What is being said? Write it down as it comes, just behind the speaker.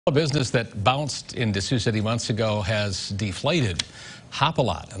A business that bounced into Sioux City months ago has deflated.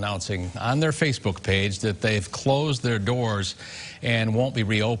 Hop-A-Lot announcing on their Facebook page that they've closed their doors and won't be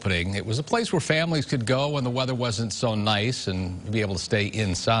reopening. It was a place where families could go when the weather wasn't so nice and be able to stay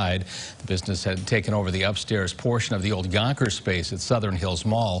inside. The business had taken over the upstairs portion of the old Yonkers space at Southern Hills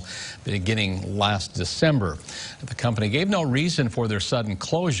Mall beginning last December. The company gave no reason for their sudden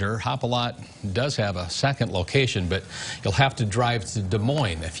closure. Hop-A-Lot does have a second location, but you'll have to drive to Des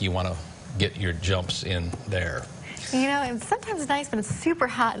Moines if you want to get your jumps in there. You know, it's sometimes nice when it's super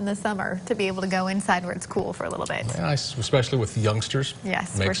hot in the summer to be able to go inside where it's cool for a little bit. Yeah, especially with youngsters.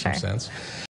 Yes, makes for sure. some sense.